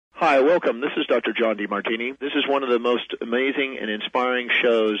Hi, welcome. This is Dr. John DeMartini. This is one of the most amazing and inspiring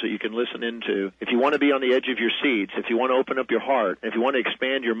shows that you can listen into. If you want to be on the edge of your seats, if you want to open up your heart, if you want to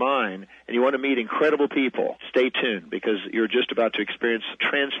expand your mind, and you want to meet incredible people, stay tuned because you're just about to experience a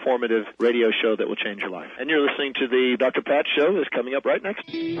transformative radio show that will change your life. And you're listening to the Dr. Pat Show that's coming up right next.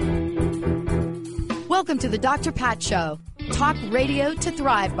 Welcome to the Dr. Pat Show. Talk radio to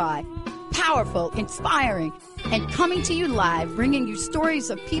thrive by. Powerful, inspiring, and coming to you live, bringing you stories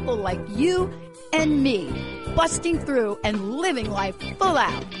of people like you and me, busting through and living life full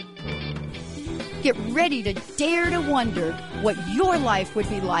out. Get ready to dare to wonder what your life would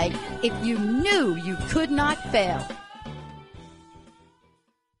be like if you knew you could not fail.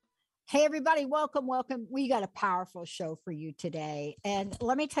 Hey, everybody, welcome. We got a powerful show for you today. And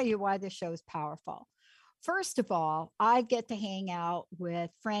let me tell you why this show is powerful. First of all, I get to hang out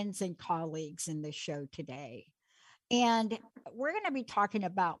with friends and colleagues in this show today. And we're going to be talking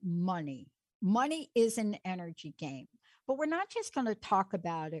about money. Money is an energy game, but we're not just going to talk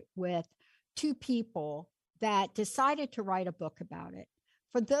about it with two people that decided to write a book about it.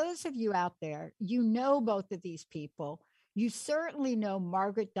 For those of you out there, you know both of these people. You certainly know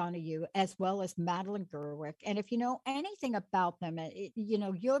Margaret Donoghue as well as Madeline Gerwick. And if you know anything about them,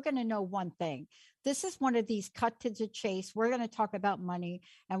 you're going to know one thing. This is one of these cut to the chase. We're going to talk about money,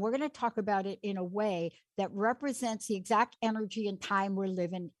 and we're going to talk about it in a way that represents the exact energy and time we're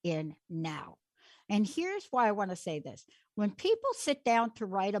living in now. And here's why I want to say this. When people sit down to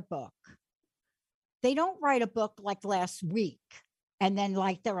write a book, they don't write a book like last week and then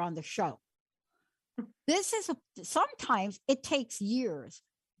like they're on the show. Sometimes it takes years,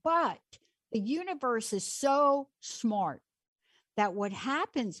 but the universe is so smart that what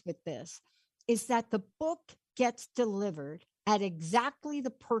happens with this is that the book gets delivered at exactly the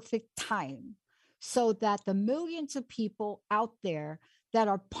perfect time so that the millions of people out there that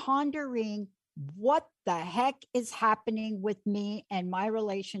are pondering what the heck is happening with me and my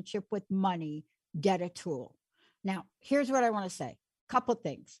relationship with money get a tool. Now, here's what I want to say. A couple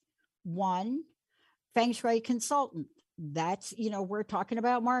things. One, Feng Shui consultant. That's, we're talking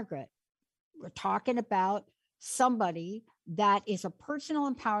about Margaret. We're talking about somebody that is a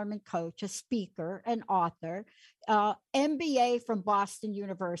personal empowerment coach, a speaker, an author, MBA from Boston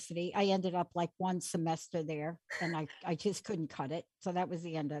University. I ended up like one semester there and I just couldn't cut it. So that was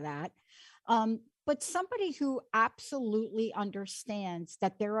the end of that. But somebody who absolutely understands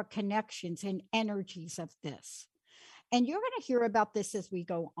that there are connections and energies of this. And you're going to hear about this as we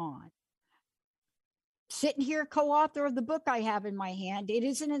go on. Sitting here, co-author of the book I have in my hand. It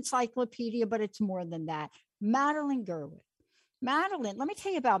is an encyclopedia, but it's more than that. Madeline Gerwick. Madeline, let me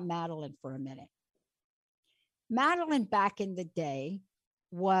tell you about Madeline for a minute. Madeline, back in the day,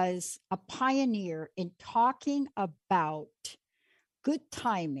 was a pioneer in talking about good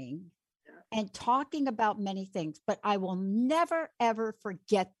timing and talking about many things, but I will never, ever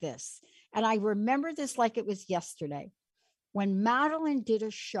forget this. And I remember this like it was yesterday. When Madeline did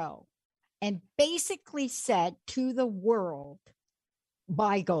a show and basically said to the world,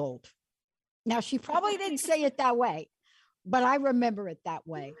 buy gold. Now, she probably didn't say it that way, but I remember it that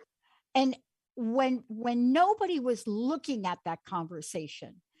way. And when nobody was looking at that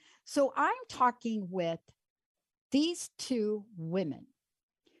conversation. So I'm talking with these two women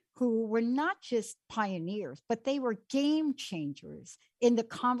who were not just pioneers, but they were game changers in the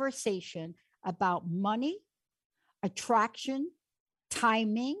conversation about money, attraction,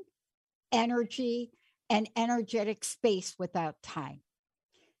 timing, energy, and energetic space without time.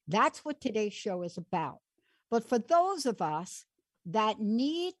 That's what today's show is about. But for those of us that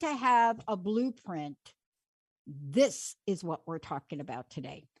need to have a blueprint, this is what we're talking about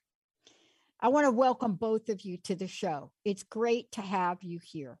today. I want to welcome both of you to the show. It's great to have you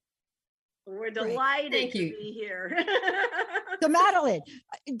here. We're delighted to be here. So Madeline,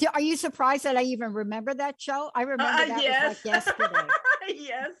 are you surprised that I even remember that show? I remember that was like yesterday.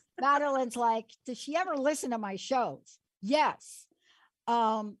 Yes. Madeline's like, does she ever listen to my shows? Yes.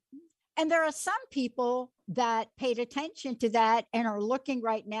 And there are some people that paid attention to that and are looking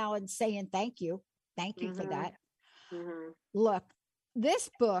right now and saying, thank you. Thank you for that. Mm-hmm. Look, this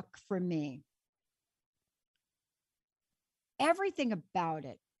book for me, everything about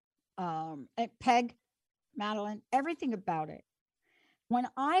it, Peg, Madeline, everything about it. When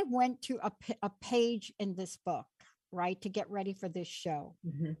I went to a page in this book, right, to get ready for this show,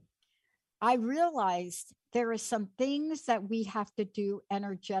 I realized there are some things that we have to do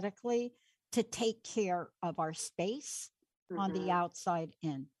energetically to take care of our space on the outside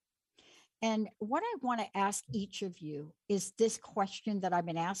in. And what I want to ask each of you is this question that I've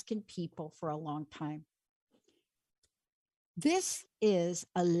been asking people for a long time. This is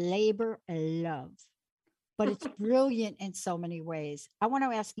a labor of love, but it's brilliant in so many ways. I want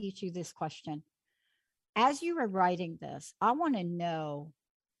to ask each of you this question. As you were writing this, I want to know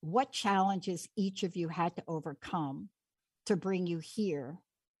what challenges each of you had to overcome to bring you here.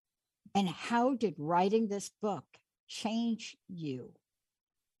 And how did writing this book change you?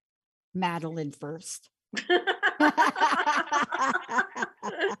 Madeline first.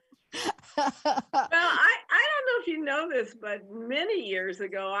 Well, I don't know if you know this, but many years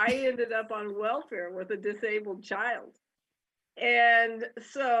ago, I ended up on welfare with a disabled child. And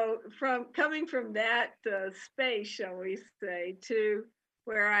so coming from that space, shall we say, to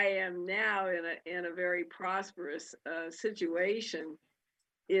where I am now in a very prosperous situation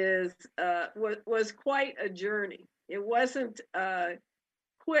was quite a journey. It wasn't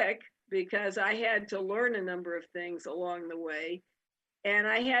quick because I had to learn a number of things along the way. And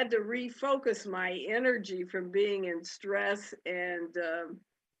I had to refocus my energy from being in stress and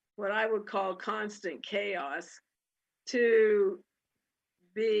what I would call constant chaos to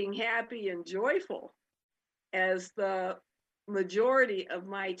being happy and joyful as the majority of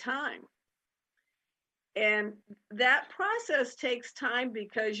my time. And that process takes time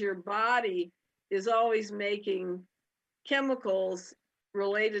because your body is always making chemicals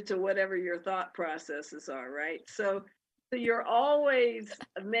related to whatever your thought processes are, right? So you're always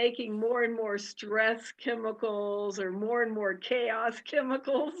making more and more stress chemicals or more and more chaos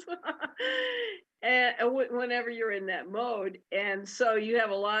chemicals and whenever you're in that mode. And so you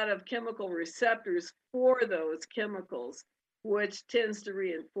have a lot of chemical receptors for those chemicals, which tends to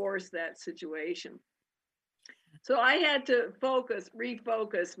reinforce that situation. So I had to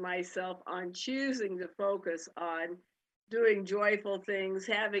refocus myself on choosing to focus on doing joyful things,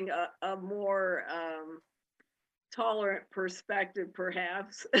 having a more tolerant perspective,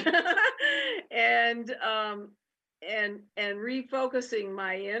 perhaps, and refocusing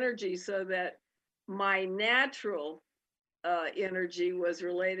my energy so that my natural energy was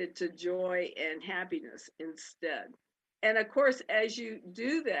related to joy and happiness instead. And of course, as you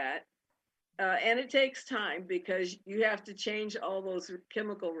do that, and it takes time because you have to change all those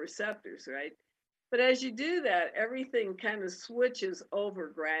chemical receptors, right? But as you do that, everything kind of switches over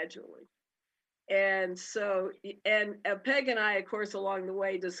gradually. And so, and Peg and I, of course, along the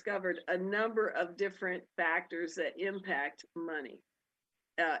way, discovered a number of different factors that impact money.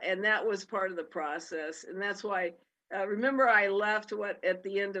 And that was part of the process. And that's why, remember, I left at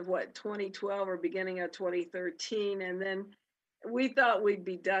the end of 2012 or beginning of 2013. And then we thought we'd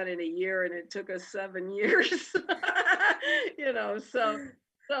be done in a year, and it took us 7 years,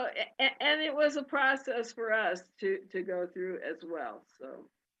 so, and it was a process for us to go through as well. So,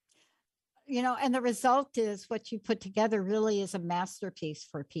 and the result is what you put together really is a masterpiece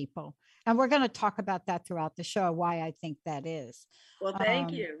for people. And we're going to talk about that throughout the show, why I think that is. Well,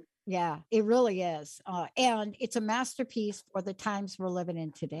 thank you. Yeah, it really is. And it's a masterpiece for the times we're living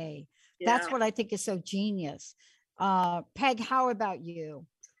in today. Yeah. That's what I think is so genius. Peg, how about you?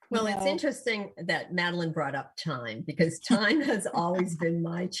 Well, it's interesting that Madeline brought up time, because time has always been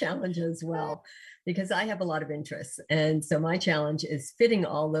my challenge as well, because I have a lot of interests. And so my challenge is fitting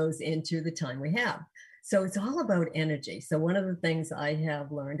all those into the time we have. So it's all about energy. So one of the things I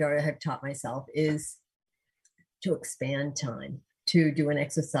have learned, or I have taught myself, is to expand time, to do an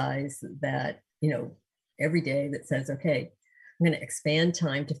exercise that, every day that says, okay, I'm going to expand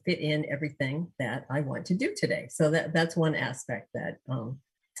time to fit in everything that I want to do today. So that's one aspect that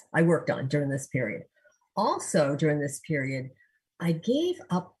I worked on during this period. Also, during this period, I gave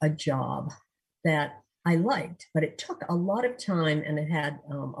up a job that I liked, but it took a lot of time and it had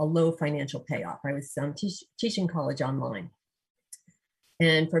a low financial payoff. I was teaching college online.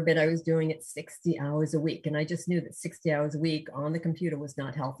 And for a bit, I was doing it 60 hours a week. And I just knew that 60 hours a week on the computer was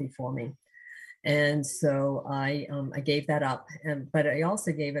not healthy for me. And so I gave that up. But I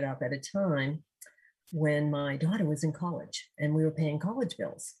also gave it up at a time when my daughter was in college and we were paying college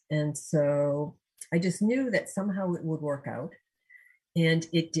bills. And so I just knew that somehow it would work out. And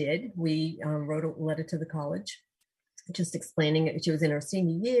it did. We wrote a letter to the college just explaining it. She was in her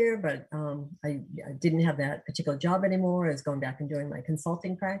senior year, but I didn't have that particular job anymore. I was going back and doing my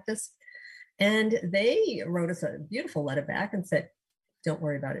consulting practice. And they wrote us a beautiful letter back and said, don't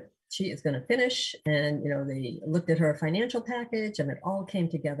worry about it. She is going to finish. And, they looked at her financial package and it all came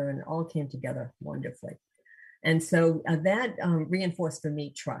together, and it all came together wonderfully. And so that reinforced for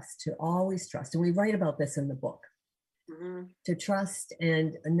me trust, to always trust. And we write about this in the book, to trust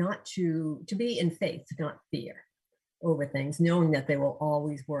and not to be in faith, not fear over things, knowing that they will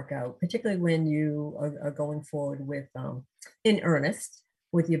always work out, particularly when you are going forward with in earnest,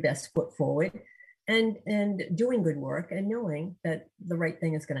 with your best foot forward. and doing good work and knowing that the right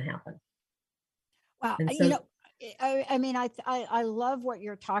thing is going to happen. Well, And so, I mean, I love what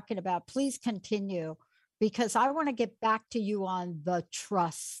you're talking about. Please continue, because I want to get back to you on the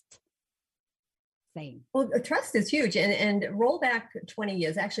trust thing. well, trust is huge. And roll back 20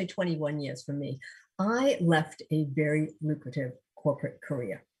 years, actually 21 years for me. I left a very lucrative corporate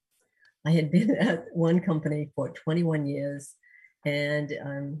career. I had been at one company for 21 years, and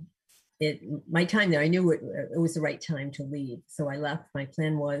my time there, I knew it was the right time to leave. So I left. My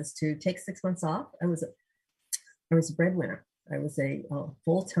plan was to take 6 months off. I was a breadwinner. I was a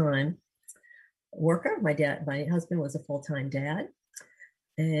full-time worker. My husband was a full-time dad,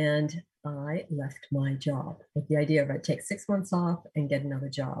 and I left my job with the idea of I'd take 6 months off and get another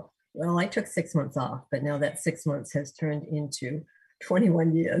job. Well, I took 6 months off, but now that 6 months has turned into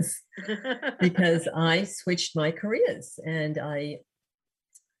 21 years because I switched my careers, and I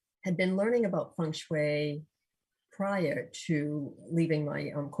had been learning about feng shui prior to leaving my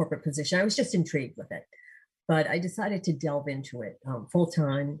corporate position. I was just intrigued with it, but I decided to delve into it full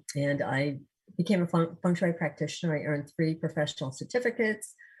time, and I became a feng shui practitioner. I earned 3 professional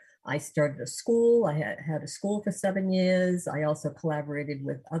certificates. I started a school. I had a school for 7 years. I also collaborated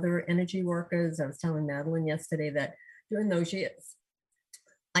with other energy workers. I was telling Madeline yesterday that during those years,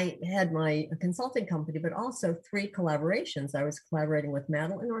 I had my consulting company, but also 3 collaborations. I was collaborating with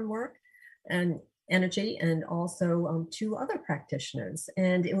Madeline on work and energy, and also 2 other practitioners.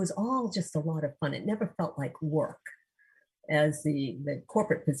 And it was all just a lot of fun. It never felt like work as the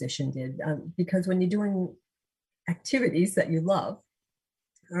corporate position did, because when you're doing activities that you love,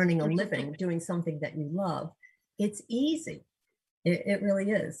 earning a living, doing something that you love, it's easy. It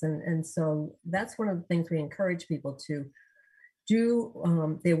really is. And so that's one of the things we encourage people to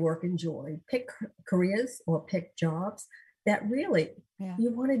do their work and joy, pick careers or pick jobs that really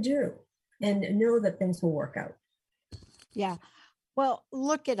you want to do, and know that things will work out. Yeah. Well,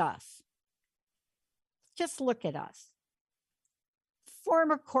 look at us. Just look at us.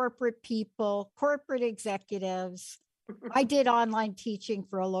 Former corporate people, corporate executives. I did online teaching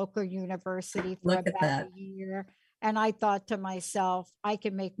for a local university for about a year. And I thought to myself, I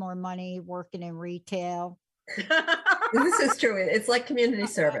can make more money working in retail. This is true. It's like community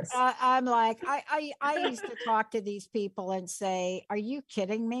service. I'm like, I used to talk to these people and say, are you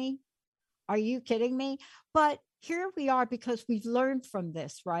kidding me? Are you kidding me? But here we are, because we've learned from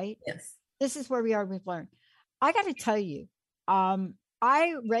this, right? Yes. This is where we are. We've learned. I got to tell you,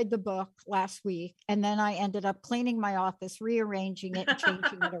 I read the book last week, and then I ended up cleaning my office, rearranging it, and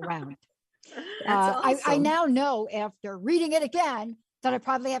changing it around. Awesome. I now know, after reading it again, that I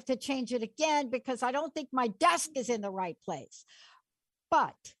probably have to change it again, because I don't think my desk is in the right place.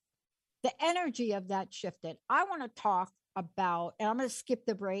 But the energy of that shifted. I want to talk about, and I'm going to skip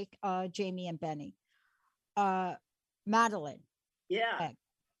the break, Jamie and Benny. Madeline. Yeah.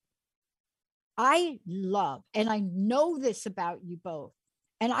 I love, and I know this about you both,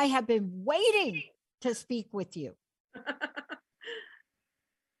 and I have been waiting to speak with you.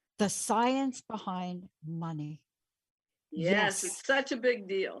 The science behind money. Yes, it's such a big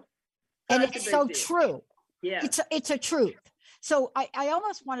deal. And it's so true. Yeah. It's a truth. So I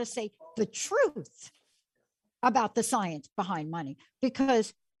almost want to say the truth about the science behind money,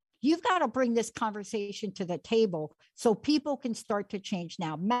 because you've got to bring this conversation to the table so people can start to change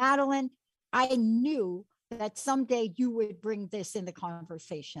now. Madeline, I knew that someday you would bring this in the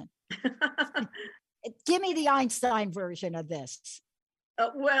conversation. Give me the Einstein version of this.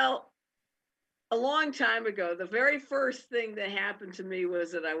 Well, a long time ago, the very first thing that happened to me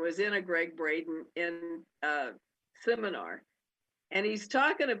was that I was in a Greg Braden seminar, and he's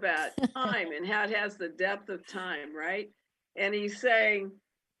talking about time and how it has the depth of time, right? And he's saying,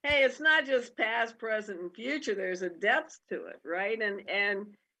 hey, it's not just past, present, and future. There's a depth to it, right? And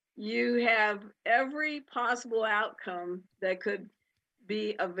you have every possible outcome that could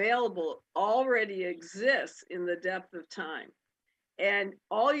be available already exists in the depth of time. And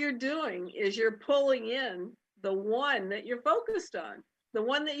all you're doing is you're pulling in the one that you're focused on, the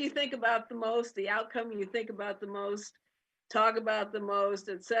one that you think about the most, the outcome you think about the most, talk about the most,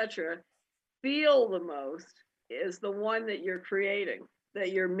 etc. Feel the most is the one that you're creating,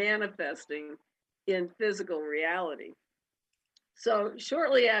 that you're manifesting in physical reality. So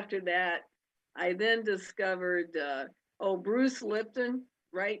shortly after that, I then discovered, Bruce Lipton,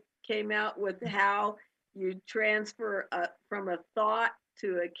 right, came out with how you transfer from a thought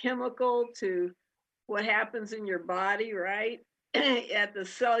to a chemical to what happens in your body, right, at the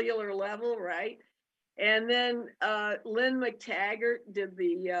cellular level, right? And then Lynn McTaggart did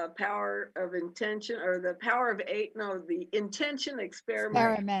the Power of Intention, or the Power of Eight. No, the Intention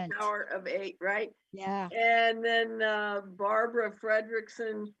Experiment. Power of Eight, right? Yeah. And then Barbara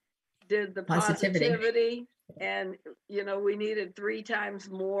Fredrickson did the positivity. And, you know, we needed 3 times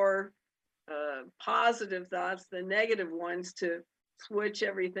more positive thoughts than negative ones to switch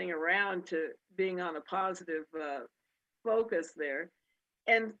everything around to being on a positive focus there.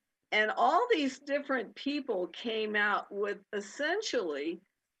 And all these different people came out with essentially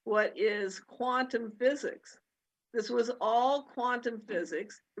what is quantum physics. This was all quantum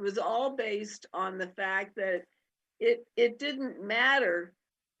physics. It was all based on the fact that it didn't matter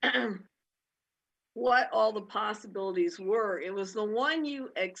what all the possibilities were. It was the one you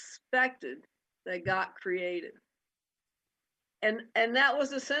expected that got created. And that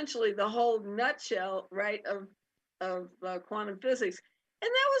was essentially the whole nutshell, right, of quantum physics. And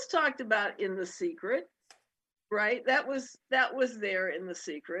that was talked about in The Secret, right? That was there in The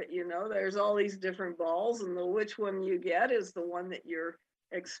Secret. You know, there's all these different balls, and which one you get is the one that you're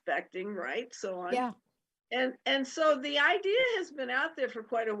expecting, right? So on. Yeah. And so the idea has been out there for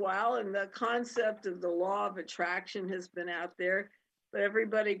quite a while, and the concept of the law of attraction has been out there, but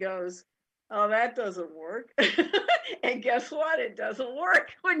everybody goes, oh, that doesn't work. And guess what? It doesn't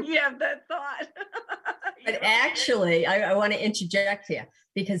work when you have that thought. But actually, I want to interject here,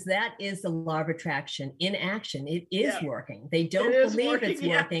 because that is the law of attraction in action. It is working. They don't believe it's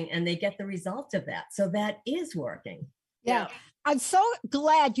working, and they get the result of that. So that is working. Yeah. I'm so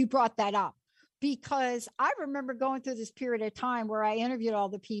glad you brought that up, because I remember going through this period of time where I interviewed all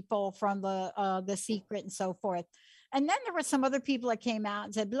the people from the Secret and so forth. And then there were some other people that came out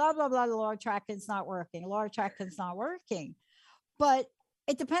and said, blah, blah, blah, the law of attraction's not working. Law of attraction's not working. But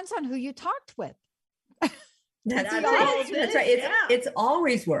it depends on who you talked with. That's right. It's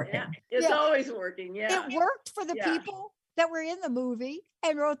always working. Yeah. It's always working. Yeah. It worked for the people that were in the movie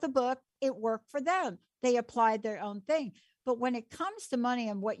and wrote the book. It worked for them. They applied their own thing. But when it comes to money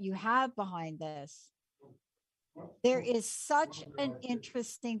and what you have behind this, there is such an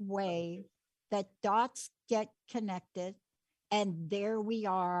interesting way that dots get connected. And there we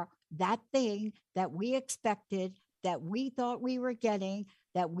are, that thing that we expected, that we thought we were getting,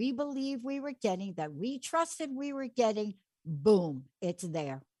 that we believe we were getting, that we trusted we were getting, boom, it's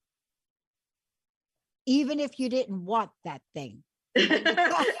there. Even if you didn't want that thing.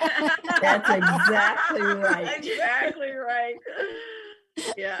 That's exactly right. Exactly right.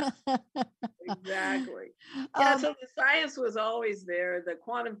 Yeah, exactly. Yeah, so the science was always there. The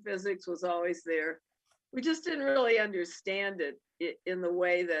quantum physics was always there. We just didn't really understand it in the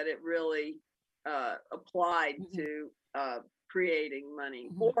way that it really applied to creating money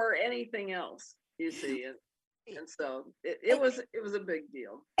or anything else, you see. And so it was a big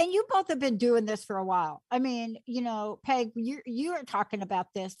deal. And you both have been doing this for a while. I mean, you know, Peg, you are talking about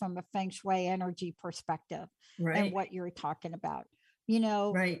this from a feng shui energy perspective, right? And what you're talking about, you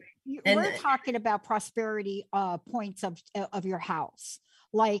know, right? We're talking about prosperity points of your house.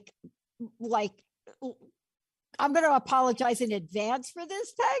 Like I'm going to apologize in advance for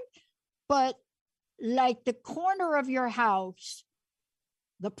this, Peg, but like the corner of your house,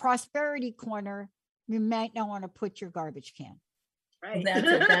 the prosperity corner, you might not want to put your garbage can. Right. That's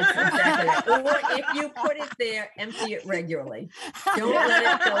exactly right. Or if you put it there, empty it regularly. Don't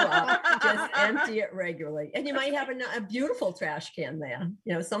let it go up. Just empty it regularly. And you might have a beautiful trash can there,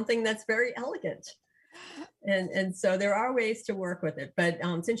 you know, something that's very elegant. And so there are ways to work with it. But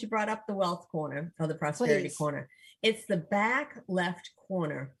since you brought up the wealth corner or the prosperity corner, it's the back left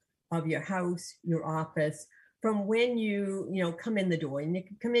corner of your house, your office, from when you come in the door, and you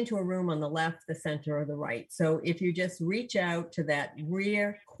can come into a room on the left, the center, or the right. So if you just reach out to that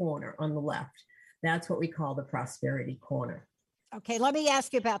rear corner on the left, that's what we call the prosperity corner. Okay, let me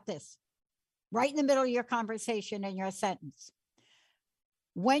ask you about this. Right in the middle of your conversation and your sentence.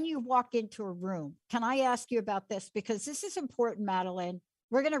 When you walk into a room, can I ask you about this? Because this is important, Madeline.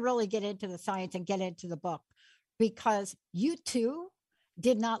 We're going to really get into the science and get into the book, because you too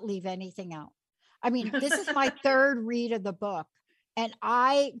did not leave anything out. I mean, this is my third read of the book, and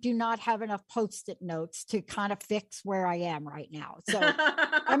I do not have enough Post-it notes to kind of fix where I am right now. So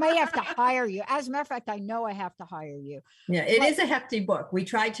I might have to hire you. As a matter of fact, I know I have to hire you. Yeah, it is a hefty book. We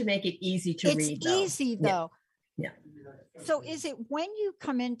tried to make it easy to read. It's easy, though. Yeah. So is it when you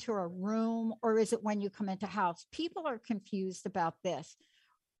come into a room, or is it when you come into a house? People are confused about this.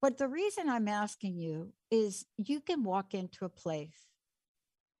 But the reason I'm asking you is you can walk into a place,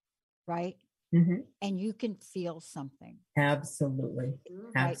 right? Mm-hmm. And you can feel something. Absolutely.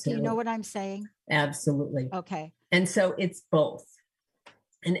 Right. Do you know what I'm saying? Absolutely. Okay. And so it's both.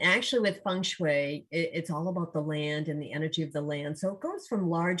 And actually with feng shui, it's all about the land and the energy of the land. So it goes from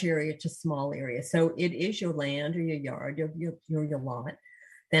large area to small area. So it is your land or your yard, your lot.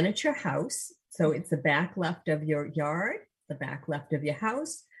 Then it's your house. So it's the back left of your yard, the back left of your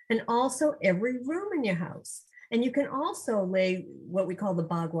house, and also every room in your house. And you can also lay what we call the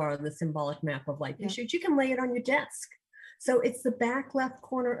bagua, the symbolic map of life issues. You can lay it on your desk. So it's the back left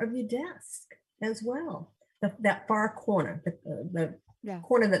corner of your desk as well. That far corner, the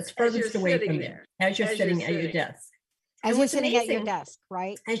corner that's furthest away from you, as you're sitting at your desk. As you're sitting at your desk,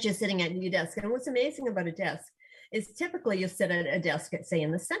 right? As you're sitting at your desk. And what's amazing about a desk is typically you sit at a desk, say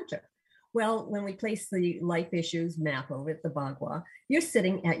in the center. Well, when we place the life issues map over at the bagua, you're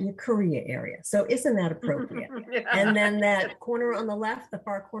sitting at your career area. So isn't that appropriate? And then that corner on the left, the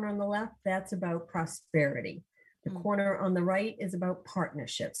far corner on the left, that's about prosperity. The corner on the right is about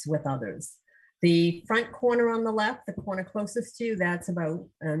partnerships with others. The front corner on the left, the corner closest to you, that's about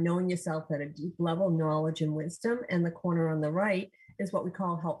knowing yourself at a deep level, knowledge and wisdom. And the corner on the right is what we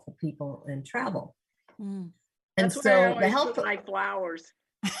call helpful people and travel. And that's so the helpful, my flowers.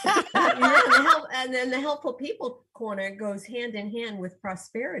 And then the helpful people corner goes hand in hand with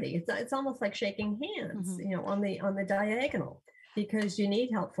prosperity. It's almost like shaking hands, on the diagonal, because you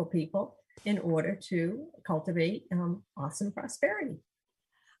need helpful people in order to cultivate awesome prosperity.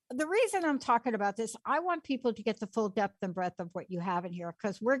 The reason I'm talking about this, I want people to get the full depth and breadth of what you have in here,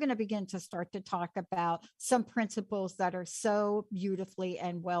 because we're going to begin to start to talk about some principles that are so beautifully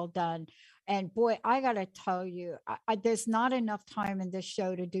and well done. And boy, I got to tell you, there's not enough time in this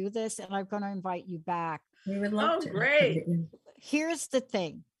show to do this, and I'm going to invite you back. We would love to. Great. Here's the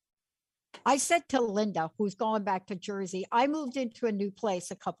thing. I said to Linda, who's going back to Jersey, I moved into a new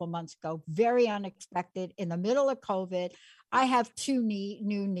place a couple months ago, very unexpected, in the middle of COVID. I have two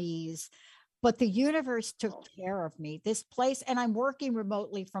new knees, but the universe took care of me. This place, and I'm working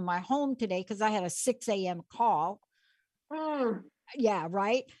remotely from my home today because I had a 6 a.m. call. Yeah,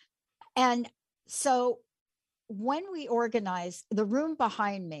 right. And so when we organized the room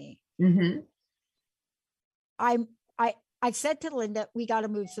behind me, I said to Linda, we got to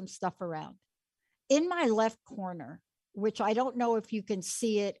move some stuff around. In my left corner, which I don't know if you can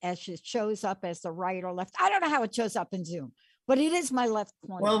see it as it shows up as the right or left. I don't know how it shows up in Zoom, but it is my left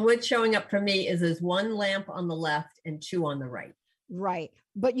corner. Well, what's showing up for me is there's one lamp on the left and two on the right. Right.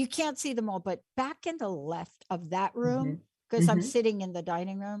 But you can't see them all. But back in the left of that room, because I'm sitting in the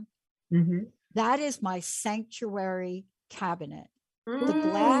dining room, that is my sanctuary cabinet. The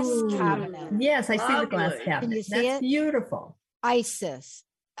glass cabinet. Yes, I see the glass cabinet. Can you see it? Beautiful. Isis,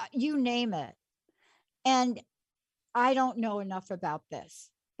 you name it. And I don't know enough about this,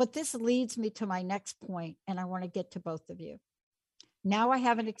 but this leads me to my next point, and I want to get to both of you. Now I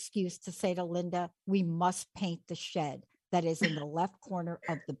have an excuse to say to Linda, we must paint the shed that is in the left corner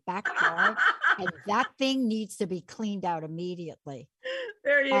of the backyard, and that thing needs to be cleaned out immediately.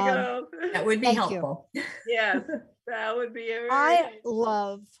 There you go. That would be helpful. Yes, that would be. I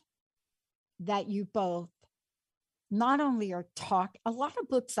love that you both not only are a lot of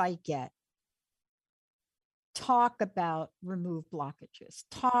books I get talk about remove blockages,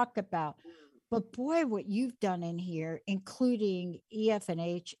 but boy, what you've done in here, including EF and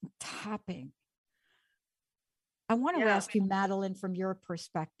H tapping. I want to ask you, Madeline, from your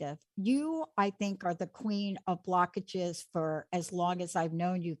perspective, you, I think, are the queen of blockages for as long as I've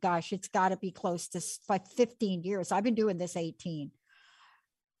known you. Gosh, it's got to be close to 15 years. I've been doing this 18.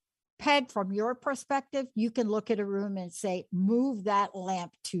 Peg, from your perspective, you can look at a room and say, move that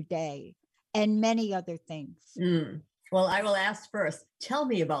lamp today, and many other things. Well, I will ask first, tell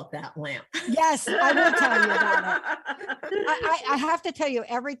me about that lamp. Yes, I will tell you about it. I have to tell you,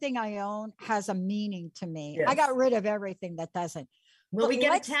 everything I own has a meaning to me. Yes. I got rid of everything that doesn't. Well, we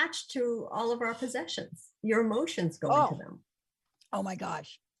get attached to all of our possessions. Your emotions go into them. Oh my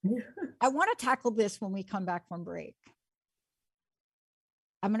gosh. I want to tackle this when we come back from break.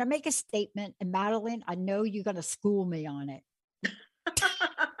 I'm going to make a statement, and Madeline, I know you're going to school me on it.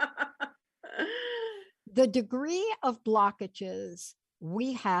 The degree of blockages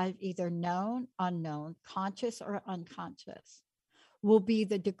we have, either known, unknown, conscious or unconscious, will be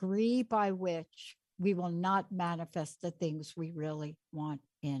the degree by which we will not manifest the things we really want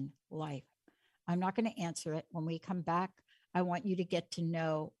in life. I'm not going to answer it. When we come back, I want you to get to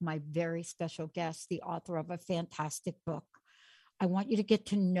know my very special guest, the author of a fantastic book. I want you to get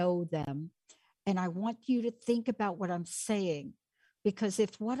to know them. And I want you to think about what I'm saying, because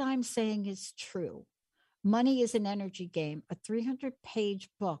if what I'm saying is true, money is an energy game, a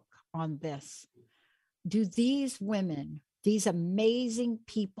 300-page book on this. Do these women, these amazing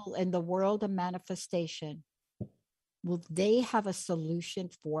people in the world of manifestation, will they have a solution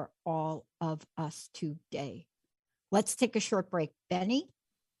for all of us today? Let's take a short break. Benny,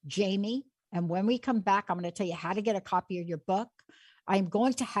 Jamie, and when we come back, I'm going to tell you how to get a copy of your book. I'm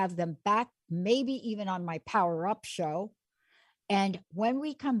going to have them back, maybe even on my Power Up show. And when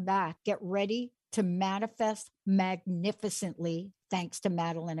we come back, get ready to manifest magnificently. Thanks to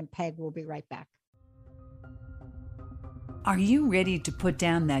Madeline and Peg. We'll be right back. Are you ready to put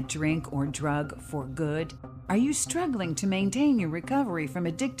down that drink or drug for good? Are you struggling to maintain your recovery from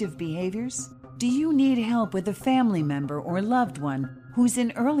addictive behaviors? Do you need help with a family member or loved one who's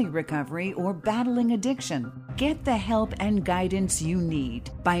in early recovery or battling addiction? Get the help and guidance you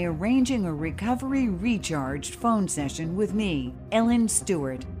need by arranging a Recovery Recharged phone session with me, Ellen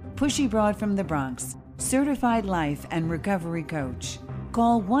Stewart, Pushy Broad from the Bronx, certified life and recovery coach.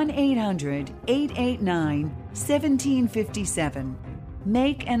 Call 1-800-889-1757.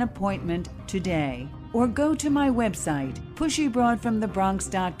 Make an appointment today or go to my website,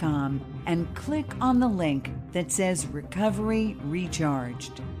 pushybroadfromthebronx.com, and click on the link that says Recovery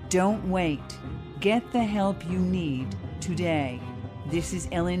Recharged. Don't wait. Get the help you need today. This is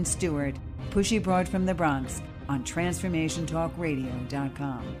Ellen Stewart, Pushy Broad from the Bronx, on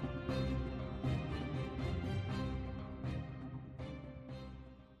TransformationTalkRadio.com.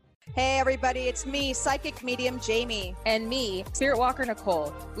 Hey everybody, it's me, psychic medium Jamie. And me, Spirit Walker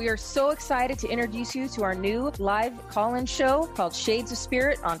Nicole. We are so excited to introduce you to our new live call-in show called Shades of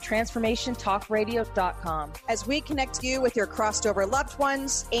Spirit on TransformationTalkRadio.com. As we connect you with your crossed over loved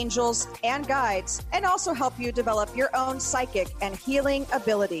ones, angels, and guides, and also help you develop your own psychic and healing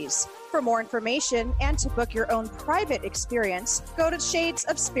abilities. For more information and to book your own private experience, go to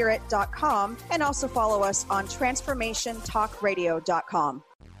shadesofspirit.com and also follow us on TransformationTalkRadio.com.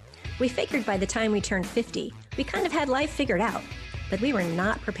 We figured by the time we turned 50, we kind of had life figured out, but we were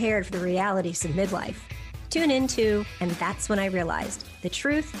not prepared for the realities of midlife. Tune into And That's When I Realized, the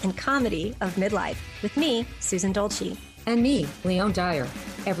truth and comedy of midlife, with me, Susan Dolce. And me, Leon Dyer,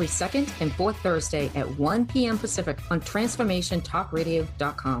 every second and fourth Thursday at 1 p.m. Pacific on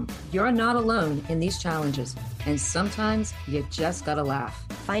TransformationTalkRadio.com. You're not alone in these challenges, and sometimes you just gotta laugh.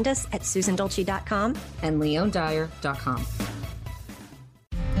 Find us at SusanDolce.com and LeonDyer.com.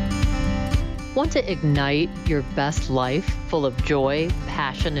 Want to ignite your best life full of joy,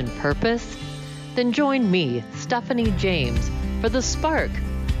 passion, and purpose? Then join me, Stephanie James, for The Spark,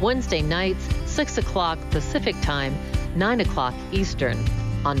 Wednesday nights, 6 o'clock Pacific Time, 9 o'clock Eastern,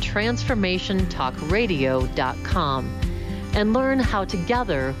 on TransformationTalkRadio.com, and learn how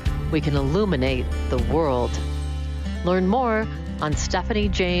together we can illuminate the world. Learn more on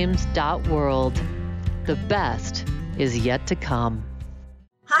stephaniejames.world. The best is yet to come.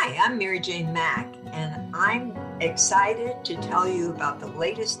 Hi, I'm Mary Jane Mack, and I'm excited to tell you about the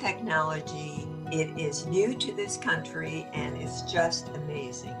latest technology. It is new to this country, and it's just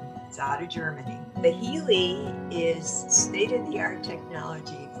amazing. It's out of Germany. The Healy is state-of-the-art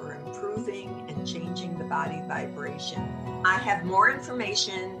technology for improving and changing the body vibration. I have more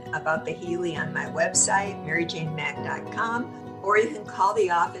information about the Healy on my website, maryjanemack.com, or you can call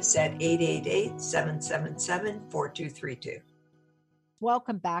the office at 888-777-4232.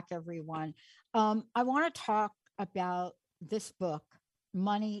 Welcome back, everyone. I want to talk about this book,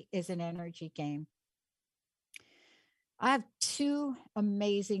 Money is an Energy Game. I have two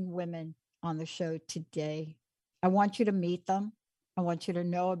amazing women on the show today. I want you to meet them. I want you to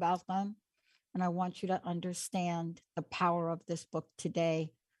know about them. And I want you to understand the power of this book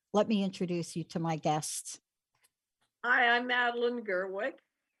today. Let me introduce you to my guests. Hi, I'm Madeline Gerwick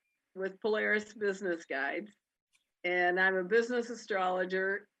with Polaris Business Guides. And I'm a business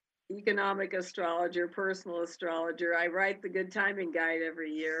astrologer, economic astrologer, personal astrologer. I write the Good Timing Guide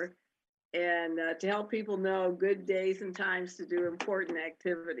every year, and to help people know good days and times to do important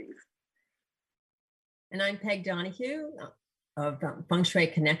activities. And I'm Peg Donahue of Feng Shui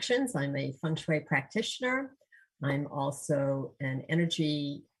Connections. I'm a Feng Shui practitioner. I'm also an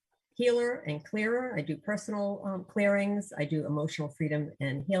energy healer and clearer. I do personal clearings. I do emotional freedom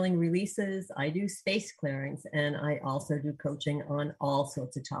and healing releases. I do space clearings, and I also do coaching on all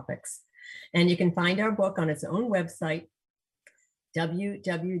sorts of topics. And you can find our book on its own website,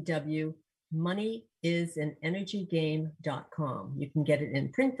 www.moneyisanenergygame.com. You can get it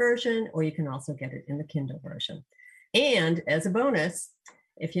in print version, or you can also get it in the Kindle version. And as a bonus,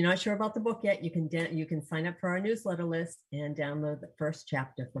 if you're not sure about the book yet, you can sign up for our newsletter list and download the first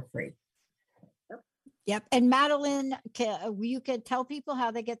chapter for free. Yep. And Madeline, you could tell people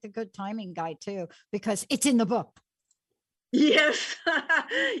how they get the Good Timing Guide too, because it's in the book. Yes.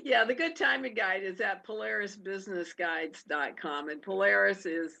 Yeah, the Good Timing Guide is at PolarisBusinessGuides.com. And Polaris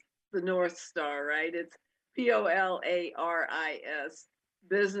is the North Star, right? It's POLARIS,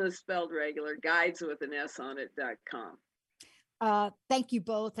 business spelled regular, guides with an S on it.com. Thank you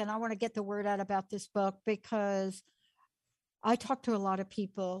both. And I want to get the word out about this book because I talk to a lot of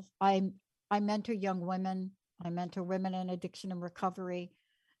people. I mentor young women. I mentor women in addiction and recovery.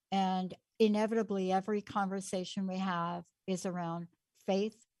 And inevitably, every conversation we have is around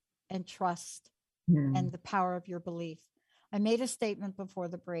faith and trust and the power of your belief. I made a statement before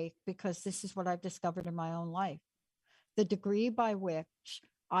the break because this is what I've discovered in my own life. The degree by which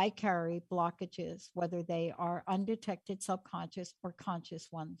I carry blockages, whether they are undetected, subconscious, or conscious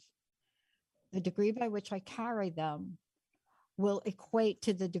ones, the degree by which I carry them will equate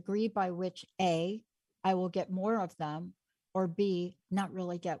to the degree by which A, I will get more of them, or B, not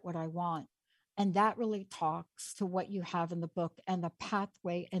really get what I want. And that really talks to what you have in the book and the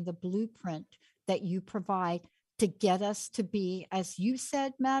pathway and the blueprint that you provide to get us to be, as you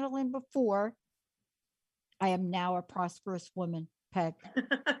said, Madeline, before, I am now a prosperous woman, Peg.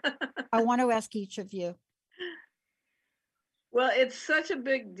 I want to ask each of you. Well, it's such a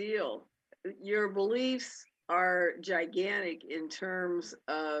big deal. Your beliefs are gigantic in terms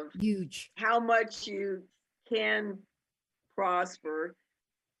of huge how much you can prosper,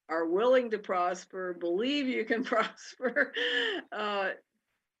 are willing to prosper, believe you can prosper.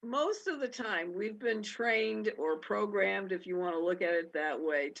 Most of the time, we've been trained or programmed, if you want to look at it that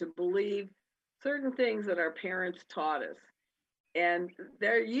way, to believe certain things that our parents taught us. And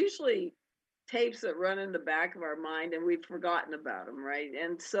they're usually tapes that run in the back of our mind and we've forgotten about them, right?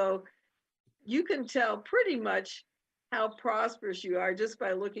 And so you can tell pretty much how prosperous you are just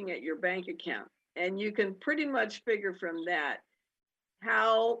by looking at your bank account. And you can pretty much figure from that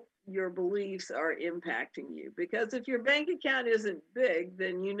how your beliefs are impacting you. Because if your bank account isn't big,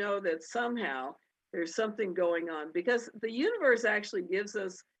 then you know that somehow there's something going on. Because the universe actually gives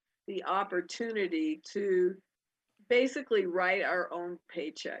us the opportunity to basically write our own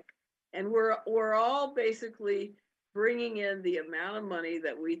paycheck. And we're all basically bringing in the amount of money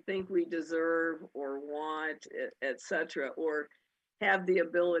that we think we deserve or want, etc., or have the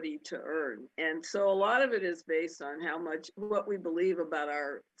ability to earn. And so a lot of it is based on what we believe about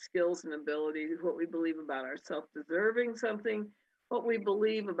our skills and abilities, what we believe about our self-deserving something, what we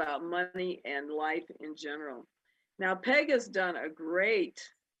believe about money and life in general. Now, Peg has done a great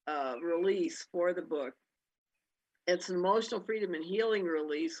release for the book. It's an emotional freedom and healing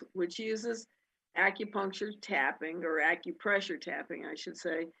release, which uses acupuncture tapping, or acupressure tapping, I should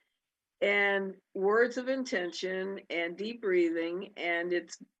say, and words of intention and deep breathing, and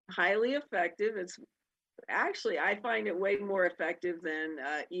it's highly effective. It's actually, I find it way more effective than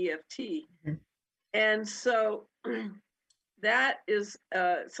EFT. Mm-hmm. And so that is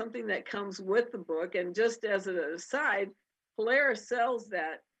something that comes with the book. And just as an aside, Polaris sells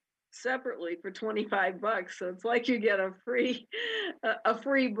that separately for $25. So it's like you get a free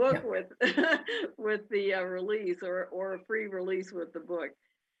book with the release, or a free release with the book.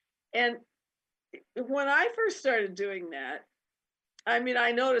 And when I first started doing that, I mean,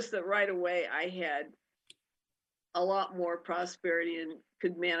 I noticed that right away I had a lot more prosperity and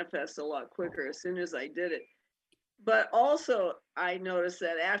could manifest a lot quicker as soon as I did it. But also I noticed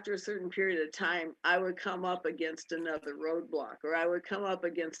that after a certain period of time, I would come up against another roadblock, or I would come up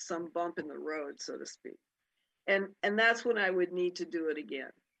against some bump in the road, so to speak. And that's when I would need to do it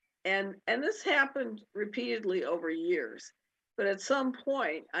again. And this happened repeatedly over years. But at some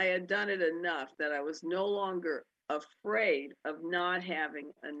point, I had done it enough that I was no longer afraid of not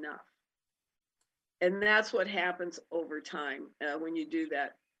having enough. And that's what happens over time when you do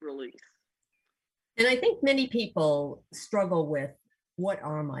that release. And I think many people struggle with, what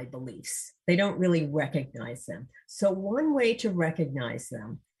are my beliefs? They don't really recognize them. So one way to recognize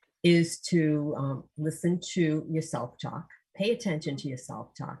them is to listen to your self-talk, pay attention to your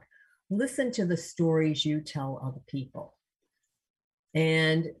self-talk, listen to the stories you tell other people,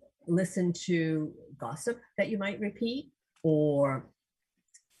 and listen to gossip that you might repeat, or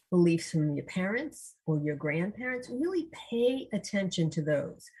beliefs from your parents or your grandparents. Really pay attention to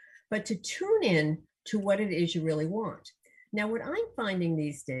those, but to tune in to what it is you really want. Now, what I'm finding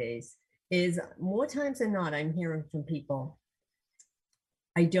these days is more times than not, I'm hearing from people,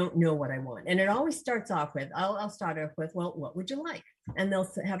 I don't know what I want. And it always starts off with, I'll start off with, well, what would you like? And they'll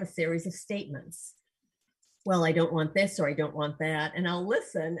have a series of statements. Well, I don't want this, or I don't want that. And I'll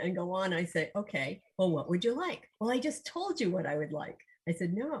listen and go on. I say, okay, well, what would you like? Well, I just told you what I would like. I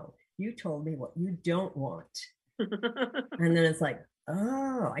said, no, you told me what you don't want. And then it's like,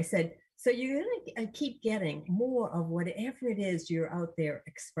 oh, I said, so you're going to keep getting more of whatever it is you're out there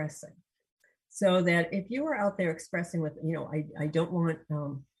expressing. So that if you are out there expressing with, I don't want,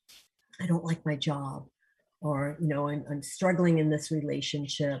 I don't like my job, or, I'm struggling in this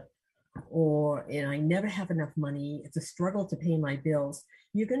relationship, or, I never have enough money. It's a struggle to pay my bills.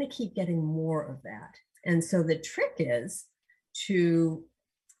 You're going to keep getting more of that. And so the trick is to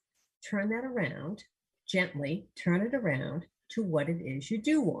turn that around, gently turn it around to what it is you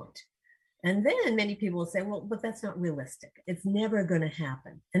do want. And then many people will say, well, but that's not realistic. It's never going to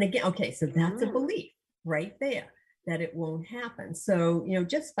happen. And again, okay, so that's a belief right there that it won't happen. So,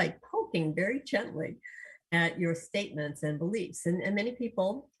 just by poking very gently at your statements and beliefs, and many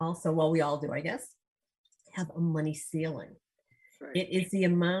people also, well, we all do, I guess, have a money ceiling. Right. It is the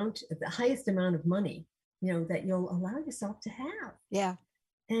highest amount of money, that you'll allow yourself to have. Yeah.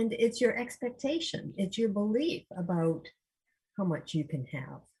 And it's your expectation. It's your belief about how much you can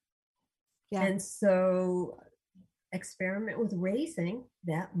have. Yeah. And so experiment with raising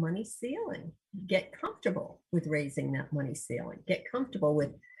that money ceiling. Get comfortable with raising that money ceiling. Get comfortable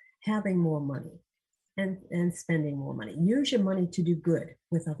with having more money and spending more money. Use your money to do good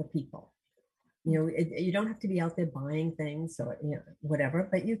with other people. You don't have to be out there buying things or whatever,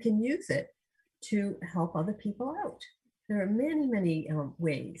 but you can use it to help other people out. There are many, many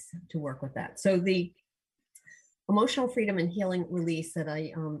ways to work with that. So the Emotional Freedom and Healing Release that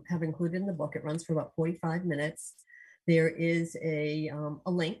I have included in the book, it runs for about 45 minutes. There is a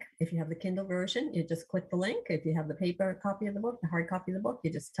link. If you have the Kindle version, you just click the link. If you have the paper copy of the book, the hard copy of the book,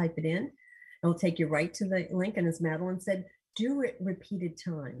 you just type it in. It'll take you right to the link. And as Madeline said, do it repeated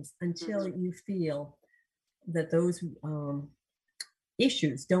times until you feel that those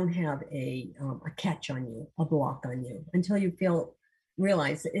issues don't have a catch on you, a block on you, until you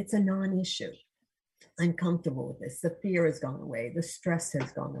realize that it's a non-issue. I'm comfortable with this. The fear has gone away. The stress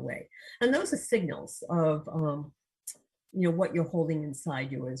has gone away. And those are signals of, what you're holding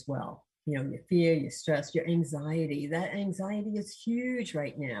inside you as well. Your fear, your stress, your anxiety. That anxiety is huge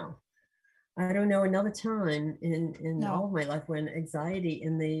right now. I don't know another time in all of my life when anxiety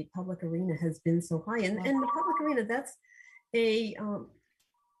in the public arena has been so high. And in the public arena, that's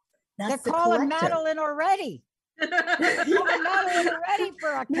they're calling Madeline already. Madeline already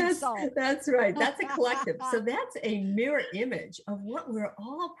for a consult. That's right. That's a collective. So that's a mirror image of what we're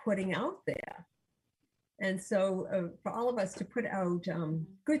all putting out there. And so for all of us to put out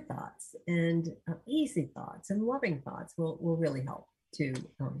good thoughts and easy thoughts and loving thoughts will really help to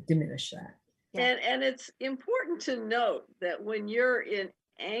diminish that. Yeah. And it's important to note that when you're in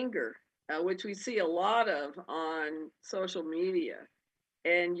anger, which we see a lot of on social media,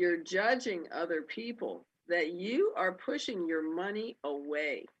 and you're judging other people, that you are pushing your money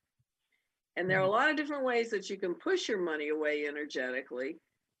away. And there are a lot of different ways that you can push your money away energetically.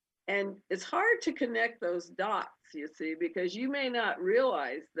 And it's hard to connect those dots, you see, because you may not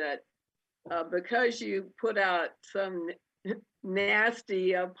realize that because you put out some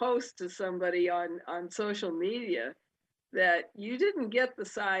nasty post to somebody on social media, that you didn't get the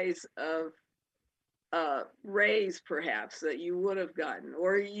size of raise perhaps that you would have gotten,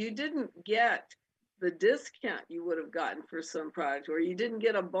 or you didn't get the discount you would have gotten for some product, or you didn't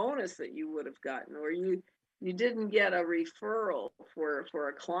get a bonus that you would have gotten, or you didn't get a referral for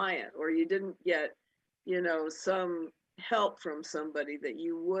a client, or you didn't get, some help from somebody that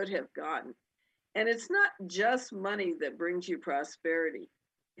you would have gotten. And it's not just money that brings you prosperity.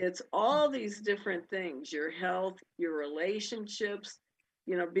 It's all these different things, your health, your relationships,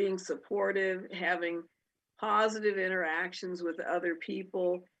 being supportive, having positive interactions with other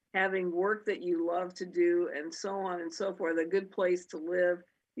people, having work that you love to do, and so on and so forth, a good place to live.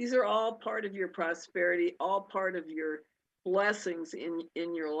 These are all part of your prosperity, all part of your blessings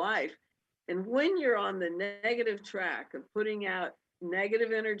in your life. And when you're on the negative track of putting out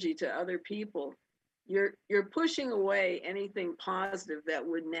negative energy to other people, you're pushing away anything positive that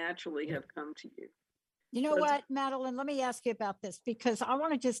would naturally have come to you. You know what, Madeline, let me ask you about this, because I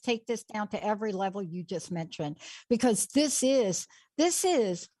want to just take this down to every level you just mentioned, because this is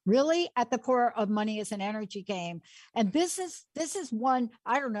really at the core of money as an energy game. And this is one,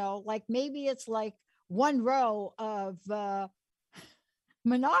 I don't know, like maybe it's like one row of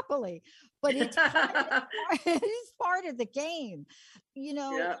Monopoly, but it's it is part of the game.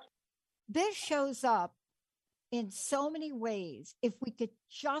 This shows up in so many ways. If we could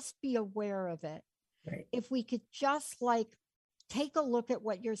just be aware of it. Right. If we could just take a look at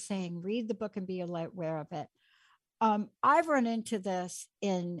what you're saying, read the book and be aware of it. I've run into this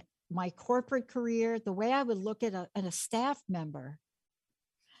in my corporate career, the way I would look at a staff member.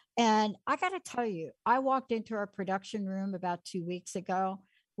 And I got to tell you, I walked into our production room about 2 weeks ago.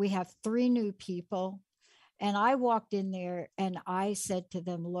 We have 3 new people. And I walked in there and I said to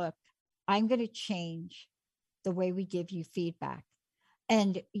them, look, I'm going to change the way we give you feedback.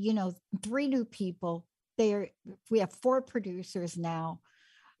 And, 3 new people, we have 4 producers now.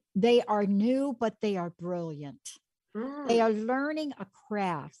 They are new, but they are brilliant. They are learning a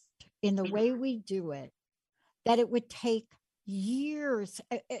craft in the way we do it that it would take years.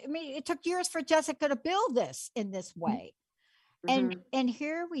 I mean, it took years for Jessica to build this in this way. And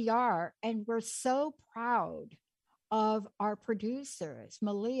here we are, and we're so proud of our producers,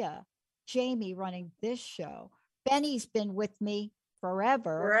 Malia, Jamie running this show. Benny's been with me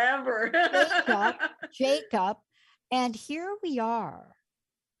forever. Jacob. And here we are.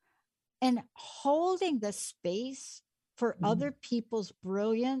 And holding the space for other people's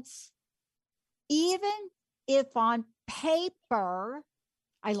brilliance, even if on paper,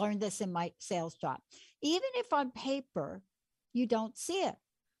 I learned this in my sales job, even if on paper, you don't see it.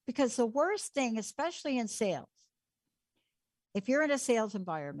 Because the worst thing, especially in sales, if you're in a sales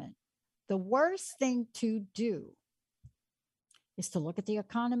environment, the worst thing to do is to look at the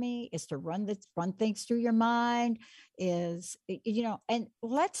economy, is to run things through your mind, is, and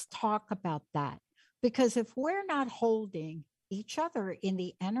let's talk about that. Because if we're not holding each other in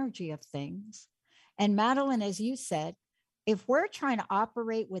the energy of things, and Madeline, as you said, if we're trying to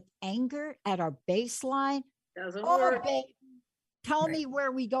operate with anger at our baseline, doesn't work. Tell me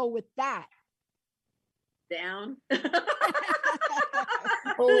where we go with that. Down.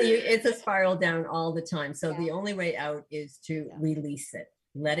 It's a spiral down all the time. So the only way out is to release it,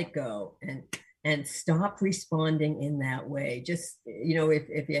 let it go, and stop responding in that way. Just,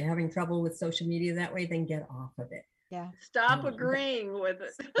 if you're having trouble with social media that way, then get off of it. Yeah. Stop agreeing with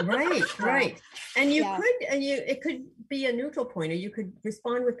it. Right. And it could be a neutral point, or you could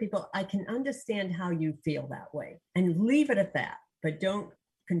respond with people, I can understand how you feel that way, and leave it at that, but don't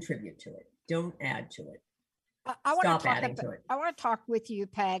contribute to it. Don't add to it. I want to talk with you,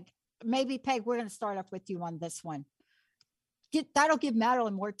 Peg. Maybe, Peg, we're going to start off with you on this one. That'll give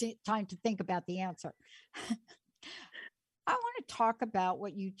Madeline more time to think about the answer. I want to talk about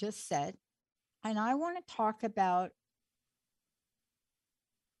what you just said, and I want to talk about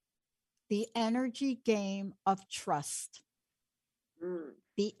the energy game of trust.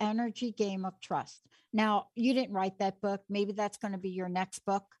 The energy game of trust. Now, you didn't write that book. Maybe that's going to be your next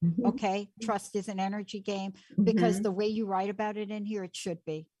book. Okay. Trust is an energy game, because the way you write about it in here, it should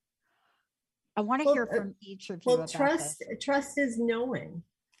be. I want to hear from each of you about trust is knowing.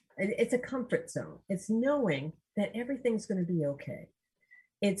 It's a comfort zone. It's knowing that everything's going to be okay.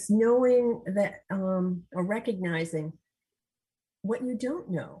 It's knowing that, or recognizing what you don't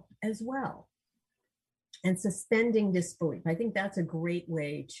know as well. And suspending disbelief. I think that's a great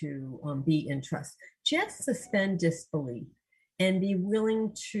way to be in trust. Just suspend disbelief and be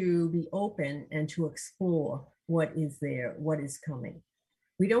willing to be open and to explore what is there, what is coming.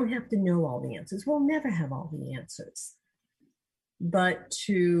 We don't have to know all the answers. We'll never have all the answers. But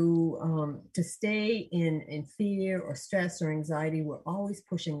to stay in fear or stress or anxiety, we're always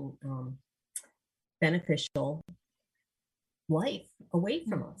pushing beneficial life away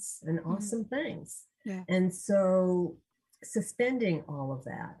from us and awesome things. Yeah. And so suspending all of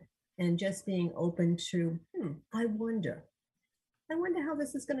that and just being open to, I wonder how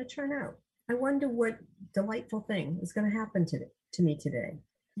this is going to turn out. I wonder what delightful thing is going to happen to me today.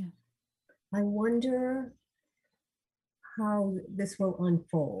 Yeah. I wonder how this will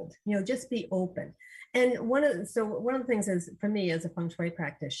unfold. Just be open. And one of the things is, for me as a feng shui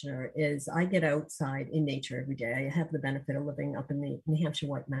practitioner, is I get outside in nature every day. I have the benefit of living up in the New Hampshire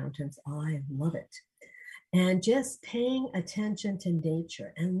White Mountains. I love it. And just paying attention to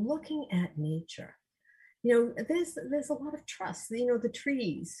nature and looking at nature. There's a lot of trust. The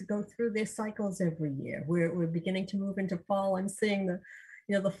trees go through their cycles every year. We're beginning to move into fall. I'm seeing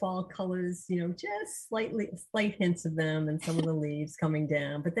the fall colors, just slight hints of them, and some of the leaves coming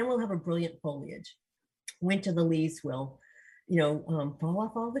down. But then we'll have a brilliant foliage. Winter, the leaves will, fall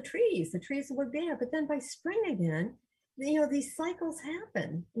off all the trees. The trees will look bare. But then by spring again, these cycles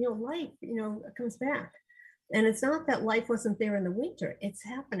happen. Life, comes back. And it's not that life wasn't there in the winter. It's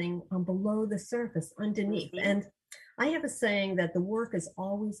happening below the surface, underneath. And I have a saying that the work is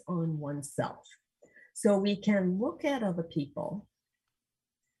always on oneself. So we can look at other people.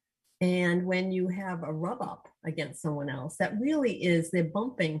 And when you have a rub up against someone else, that really is, they're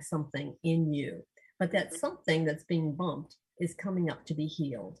bumping something in you. But that something that's being bumped is coming up to be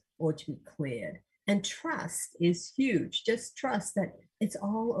healed or to be cleared. And trust is huge. Just trust that it's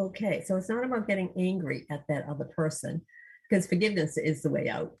all okay. So it's not about getting angry at that other person, because forgiveness is the way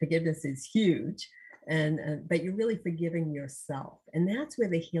out. Forgiveness is huge. But you're really forgiving yourself. And that's where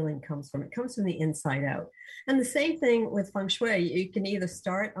the healing comes from. It comes from the inside out. And the same thing with feng shui. You can either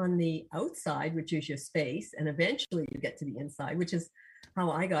start on the outside, which is your space, and eventually you get to the inside, which is how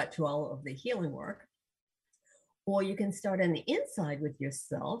I got to all of the healing work. or you can start on the inside with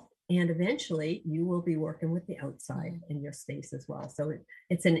yourself, and eventually you will be working with the outside in your space as well. So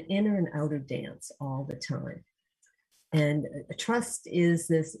it's an inner and outer dance all the time. And trust is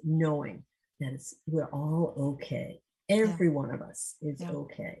this knowing that we're all okay. Every one of us is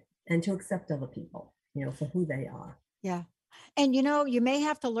okay. And to accept other people, for who they are. Yeah. And, you may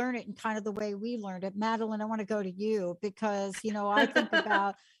have to learn it in kind of the way we learned it. Madeline, I want to go to you because,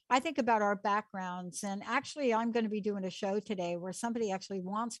 I think about our backgrounds, and actually I'm going to be doing a show today where somebody actually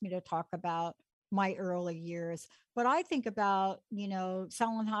wants me to talk about my early years. But I think about,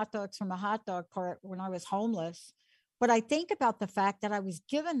 selling hot dogs from a hot dog cart when I was homeless. But I think about the fact that I was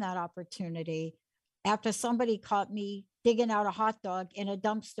given that opportunity after somebody caught me digging out a hot dog in a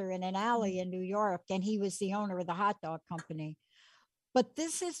dumpster in an alley in New York, and he was the owner of the hot dog company. But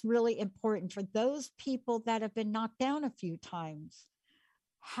this is really important for those people that have been knocked down a few times.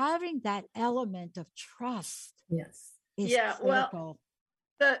 Having that element of trust is critical.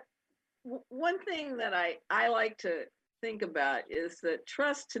 Well, one thing that I like to think about is that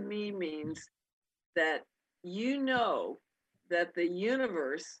trust to me means that that the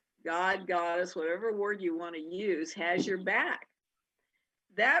universe, God, Goddess, whatever word you want to use, has your back.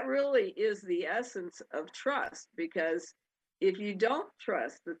 That really is the essence of trust, because if you don't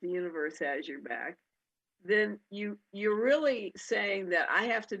trust that the universe has your back, then you're really saying that I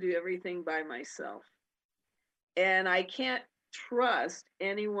have to do everything by myself. And I can't trust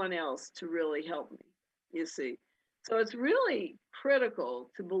anyone else to really help me, you see. So it's really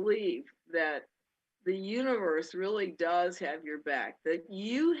critical to believe that the universe really does have your back, that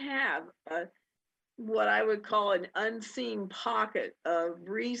you have what I would call an unseen pocket of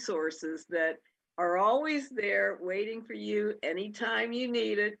resources that are always there waiting for you anytime you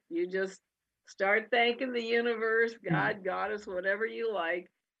need it. You just start thanking the universe, God, Goddess, whatever you like,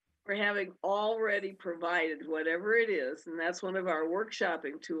 for having already provided whatever it is. And that's one of our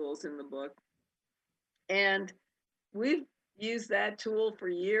workshopping tools in the book. And we've used that tool for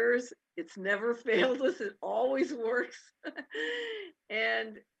years. It's never failed us. It always works.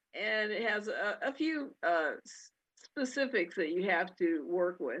 and it has a few specifics that you have to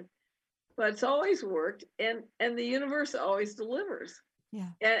work with, but it's always worked. And the universe always delivers. Yeah.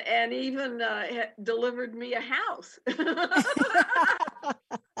 And even delivered me a house.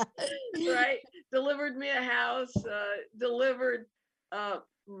 Right. Delivered me a house, delivered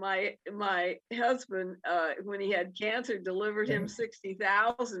my husband, when he had cancer, delivered him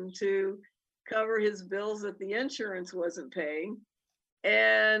 $60,000 to cover his bills that the insurance wasn't paying,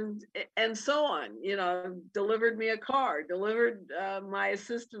 and so on. Delivered me a car, delivered my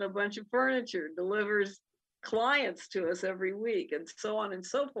assistant a bunch of furniture, delivers clients to us every week, and so on and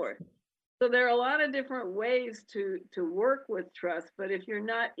so forth. So there are a lot of different ways to work with trust, but if you're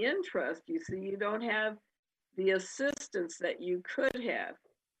not in trust, you see, you don't have the assistance that you could have.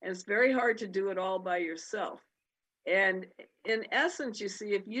 And it's very hard to do it all by yourself. And in essence, you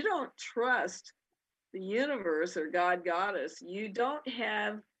see, if you don't trust the universe or God, Goddess, you don't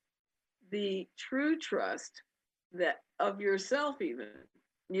have the true trust that of yourself even.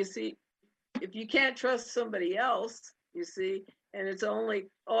 You see, if you can't trust somebody else, you see, and it's only,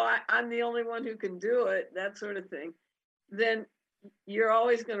 I'm the only one who can do it, that sort of thing, then you're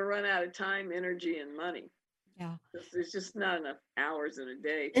always going to run out of time, energy, and money. Yeah. There's just not enough hours in a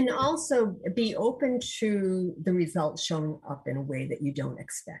day. And also be open to the results showing up in a way that you don't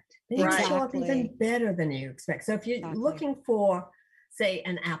expect. They show up even better than you expect. So if you're looking for, say,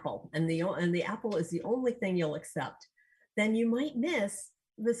 an apple, and the apple is the only thing you'll accept, then you might miss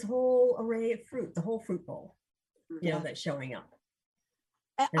this whole array of fruit, the whole fruit bowl, that's showing up.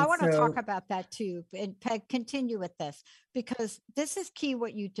 I want to talk about that too, and Peg, continue with this, because this is key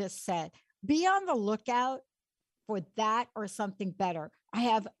what you just said. Be on the lookout for that or something better.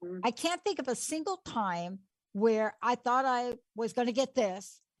 I can't think of a single time where I thought I was going to get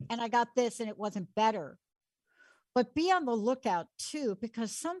this and I got this and it wasn't better. But be on the lookout too,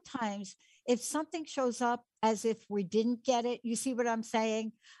 because sometimes if something shows up as if we didn't get it, you see what I'm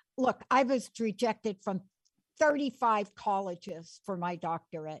saying? Look, I was rejected from 35 colleges for my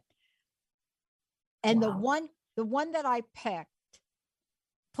doctorate. And the one that I picked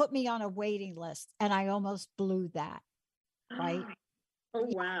put me on a waiting list, and I almost blew that. Right. Oh,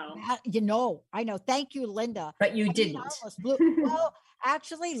 wow. I know. Thank you, Linda. But you didn't. I almost blew. Well,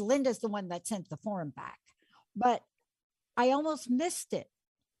 actually, Linda's the one that sent the form back, but I almost missed it.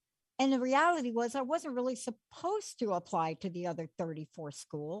 And the reality was I wasn't really supposed to apply to the other 34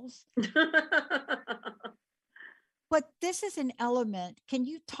 schools. But this is an element. Can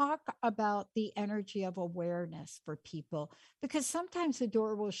you talk about the energy of awareness for people? Because sometimes the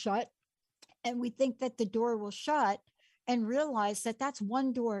door will shut And we think that the door will shut and realize that that's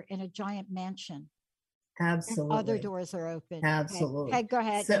one door in a giant mansion. Absolutely. And other doors are open. Absolutely. Okay, go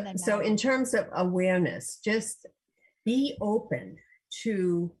ahead. So in terms of awareness, just be open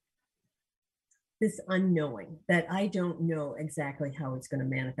to this unknowing that I don't know exactly how it's going to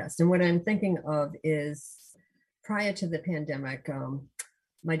manifest. And what I'm thinking of is prior to the pandemic,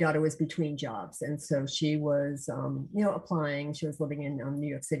 my daughter was between jobs. And so she was, applying. She was living in New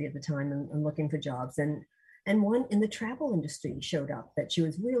York City at the time and looking for jobs. And one in the travel industry showed up that she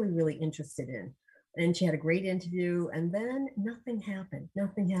was really, really interested in. And she had a great interview. And then nothing happened.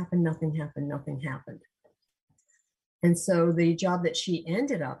 And so the job that she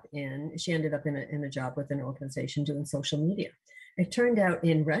ended up in a job with an organization doing social media. It turned out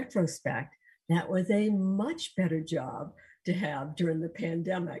in retrospect, that was a much better job to have during the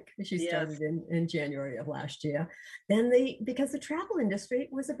pandemic. She started in January of last year. Because the travel industry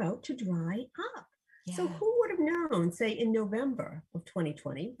was about to dry up. Yeah. So who would have known, say in November of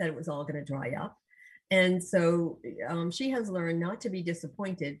 2020, that it was all going to dry up? And so she has learned not to be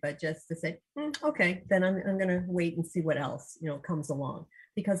disappointed, but just to say, okay, then I'm going to wait and see what else, comes along,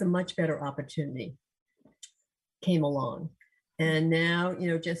 because a much better opportunity came along. And now,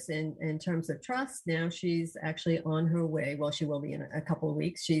 just in terms of trust, now she's actually on her way. Well, she will be in a couple of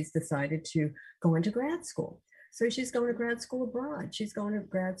weeks. She's decided to go into grad school. So she's going to grad school abroad. She's going to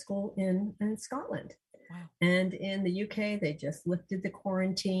grad school in Scotland. Wow. And in the UK, they just lifted the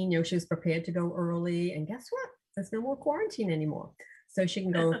quarantine. She was prepared to go early. And guess what? There's no more quarantine anymore. So she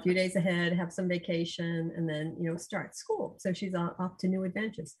can go a few days ahead, have some vacation, and then, start school. So she's off to new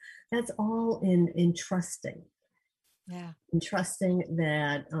adventures. That's all in trusting. Yeah. And trusting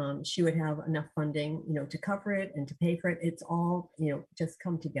that she would have enough funding, to cover it and to pay for it. It's all, just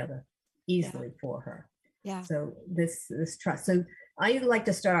come together easily for her. Yeah. So this trust. So I like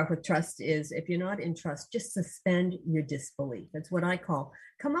to start off with trust is if you're not in trust, just suspend your disbelief. That's what I call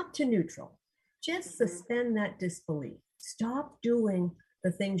come up to neutral. Just suspend that disbelief. Stop doing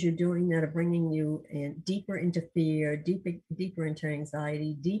the things you're doing that are bringing you in deeper into fear, deeper into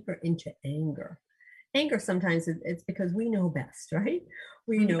anxiety, deeper into anger. Anger sometimes it's because we know best, right?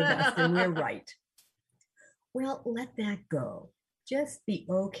 We know best and we're right. Well, let that go. Just be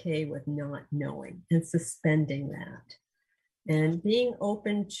okay with not knowing and suspending that. And being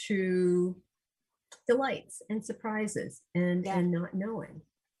open to delights and surprises and not knowing.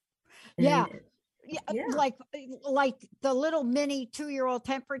 Yeah. Like the little mini 2-year-old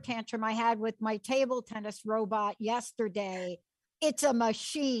temper tantrum I had with my table tennis robot yesterday. It's a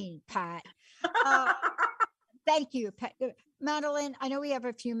machine, Pat. Thank you, Pat. Madeline, I know we have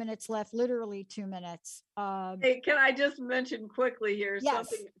a few minutes left, literally 2 minutes. Hey, can I just mention quickly here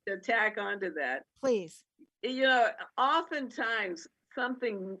something to tack onto that? Please. Oftentimes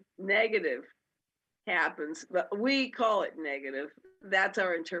something negative happens, but we call it negative. That's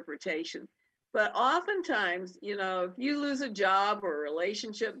our interpretation. But oftentimes, if you lose a job or a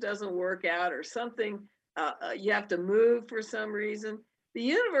relationship doesn't work out or something, you have to move for some reason, the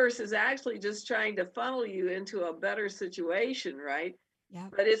universe is actually just trying to funnel you into a better situation, right? Yeah.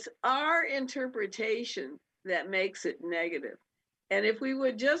 But it's our interpretation that makes it negative. And if we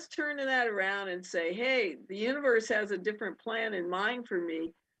would just turn that around and say, hey, the universe has a different plan in mind for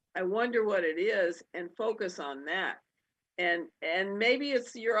me, I wonder what it is, and focus on that. And maybe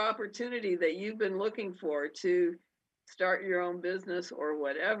it's your opportunity that you've been looking for to start your own business or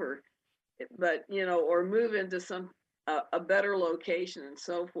whatever, but, or move into a better location and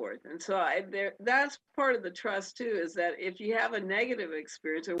so forth. And so that's part of the trust too, is that if you have a negative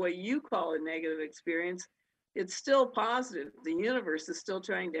experience or what you call a negative experience, it's still positive. The universe is still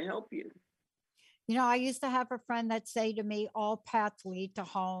trying to help you. I used to have a friend that say to me, all paths lead to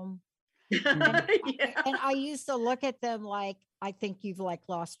home. And I used to look at them like, I think you've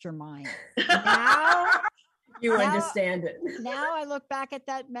lost your mind. Now you understand it. Now I look back at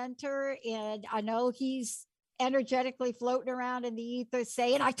that mentor and I know he's energetically floating around in the ether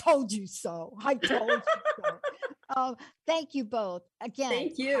saying, I told you so. I told you so. Thank you both. Again,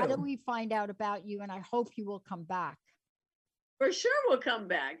 thank you. How do we find out about you? And I hope you will come back. For sure we'll come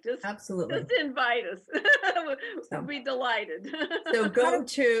back. Absolutely. Just invite us. We'll be delighted. So go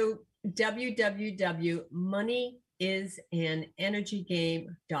to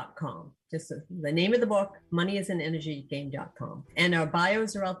www.moneyisanenergygame.com. Just the name of the book, moneyisanenergygame.com. And our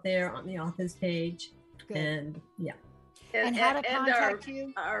bios are out there on the author's page. Good. And And how to contact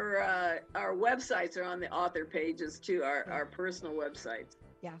you? Our websites are on the author pages too, our personal websites.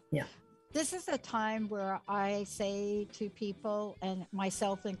 Yeah. This is a time where I say to people, and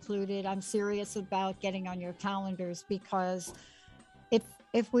myself included, I'm serious about getting on your calendars, because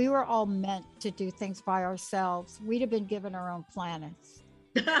If we were all meant to do things by ourselves, we'd have been given our own planets.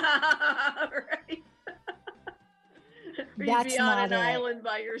 Right. You'd That's be on not an it. island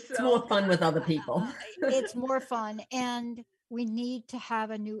by yourself. It's more fun with other people. It's more fun. And we need to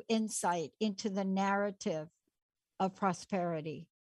have a new insight into the narrative of prosperity.